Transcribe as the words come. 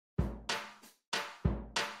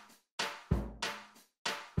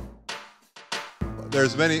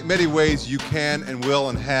There's many ways you can and will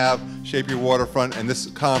and have shape your waterfront, and this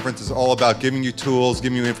conference is all about giving you tools,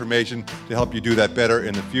 giving you information to help you do that better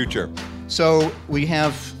in the future. So we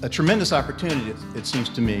have a tremendous opportunity, it seems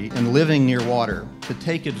to me, in living near water to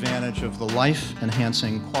take advantage of the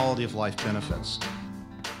life-enhancing quality of life benefits.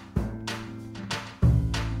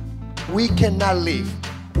 We cannot leave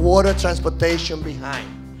water transportation behind.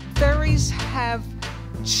 Ferries have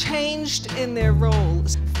changed in their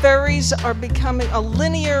roles. Ferries are becoming a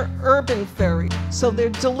linear urban ferry, so they're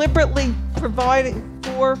deliberately providing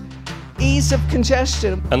for ease of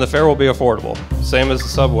congestion. And the fare will be affordable, same as the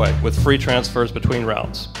subway, with free transfers between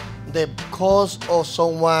routes. The cost of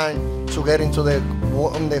someone to get into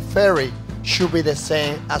the ferry should be the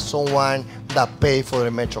same as someone that pays for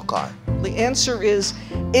the metro car. The answer is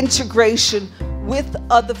integration with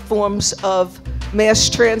other forms of mass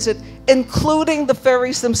transit, including the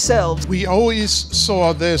ferries themselves. We always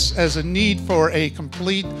saw this as a need for a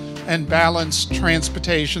complete and balanced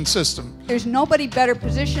transportation system. There's nobody better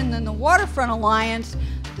positioned than the Waterfront Alliance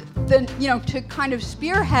to kind of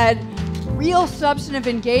spearhead real substantive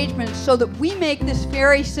engagement so that we make this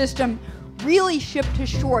ferry system really ship to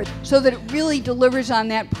shore, so that it really delivers on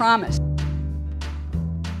that promise.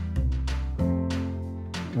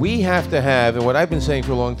 We have to have, and what I've been saying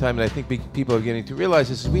for a long time, and I think people are beginning to realize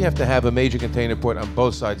this, is we have to have a major container port on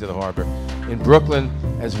both sides of the harbor, in Brooklyn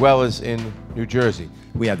as well as in New Jersey.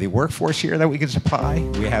 We have the workforce here that we can supply.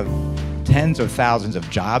 We have tens of thousands of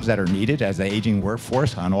jobs that are needed as the aging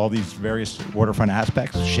workforce on all these various waterfront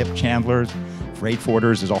aspects, ship chandlers, freight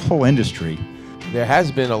forwarders, there's a whole industry. There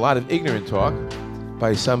has been a lot of ignorant talk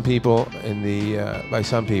by some people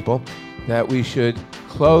that we should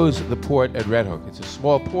close the port at Red Hook. It's a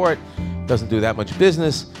small port, doesn't do that much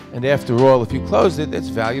business, and after all, if you closed it, it's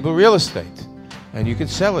valuable real estate. And you could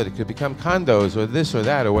sell it, it could become condos or this or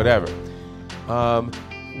that or whatever.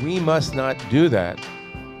 We must not do that,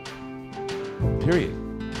 period.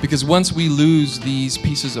 Because once we lose these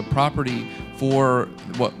pieces of property for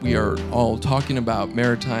what we are all talking about,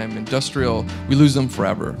 maritime, industrial, we lose them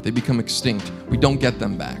forever. They become extinct. We don't get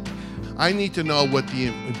them back. I need to know what the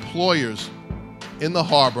employers in the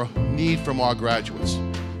harbor need from our graduates,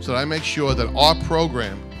 so that I make sure that our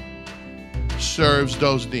program serves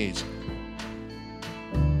those needs.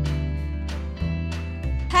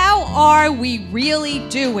 How are we really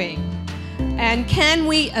doing? And can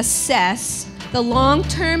we assess the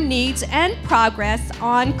long-term needs and progress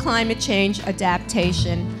on climate change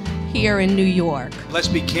adaptation here in New York? Let's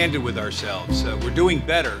be candid with ourselves. We're doing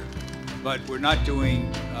better, but we're not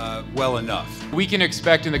doing well enough. We can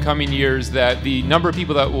expect in the coming years that the number of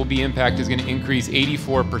people that will be impacted is going to increase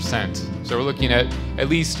 84%. So we're looking at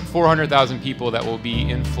least 400,000 people that will be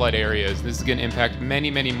in flood areas. This is going to impact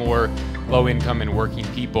many more low-income and working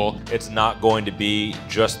people. It's not going to be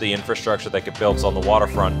just the infrastructure that get built on the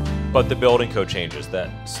waterfront, but the building code changes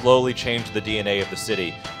that slowly change the DNA of the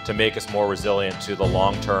city to make us more resilient to the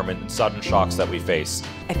long-term and sudden shocks that we face.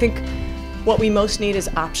 I think what we most need is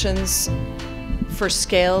options for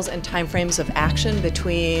scales and timeframes of action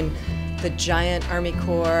between the giant Army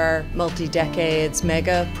Corps multi-decades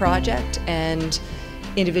mega project and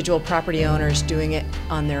individual property owners doing it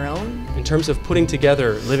on their own. In terms of putting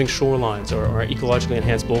together living shorelines or ecologically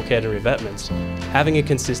enhanced bulkhead and revetments, having a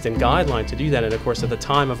consistent guideline to do that, and of course at the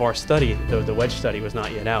time of our study, the wedge study was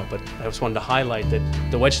not yet out, but I just wanted to highlight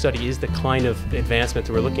that the wedge study is the kind of advancement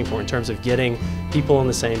that we're looking for in terms of getting people on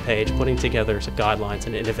the same page, putting together some guidelines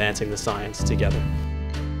and advancing the science together.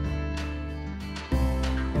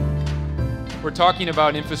 We're talking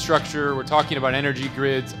about infrastructure, we're talking about energy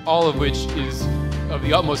grids, all of which is of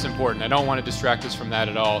the utmost importance. I don't want to distract us from that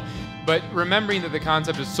at all. But remembering that the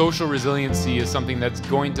concept of social resiliency is something that's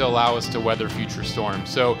going to allow us to weather future storms.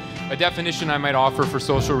 So a definition I might offer for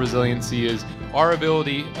social resiliency is our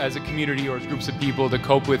ability as a community or as groups of people to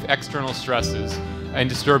cope with external stresses and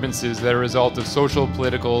disturbances that are a result of social,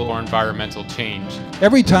 political, or environmental change.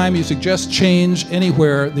 Every time you suggest change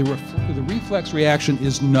anywhere, the reflex reaction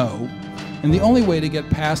is no. And the only way to get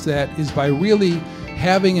past that is by really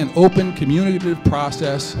having an open communicative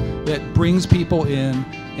process that brings people in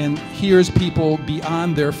and hears people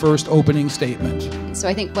beyond their first opening statement. So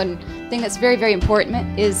I think one thing that's very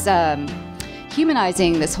important is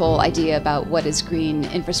humanizing this whole idea about what is green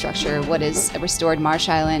infrastructure, what is a restored marsh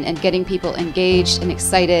island, and getting people engaged and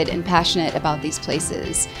excited and passionate about these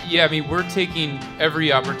places. Yeah, I mean, we're taking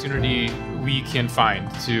every opportunity we can find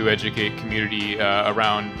to educate community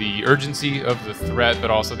around the urgency of the threat, but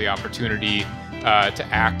also the opportunity to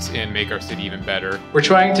act and make our city even better. We're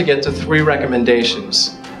trying to get to 3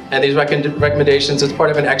 recommendations And these recommendations is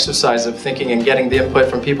part of an exercise of thinking and getting the input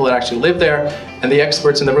from people that actually live there and the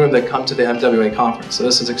experts in the room that come to the MWA conference. So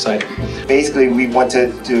this is exciting. Basically, we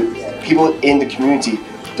wanted people in the community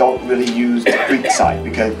don't really use the creek side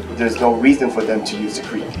because there's no reason for them to use the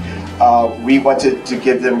creek. We wanted to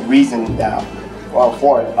give them reason now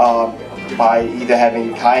for it by either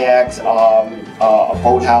having kayaks, a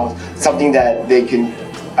boathouse, something that they can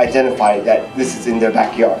identify that this is in their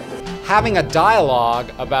backyard. Having a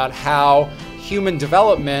dialogue about how human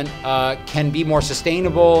development can be more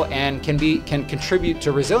sustainable and can contribute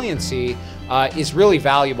to resiliency is really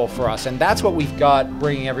valuable for us, and that's what we've got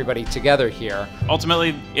bringing everybody together here.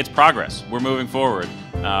 Ultimately, it's progress. We're moving forward.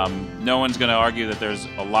 No one's going to argue that there's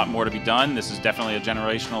a lot more to be done. This is definitely a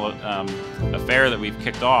generational affair that we've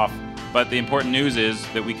kicked off. But the important news is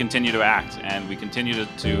that we continue to act, and we continue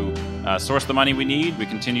to source the money we need, we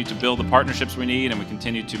continue to build the partnerships we need, and we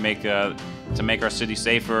continue to make our city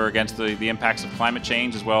safer against the impacts of climate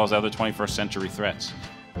change as well as other 21st century threats.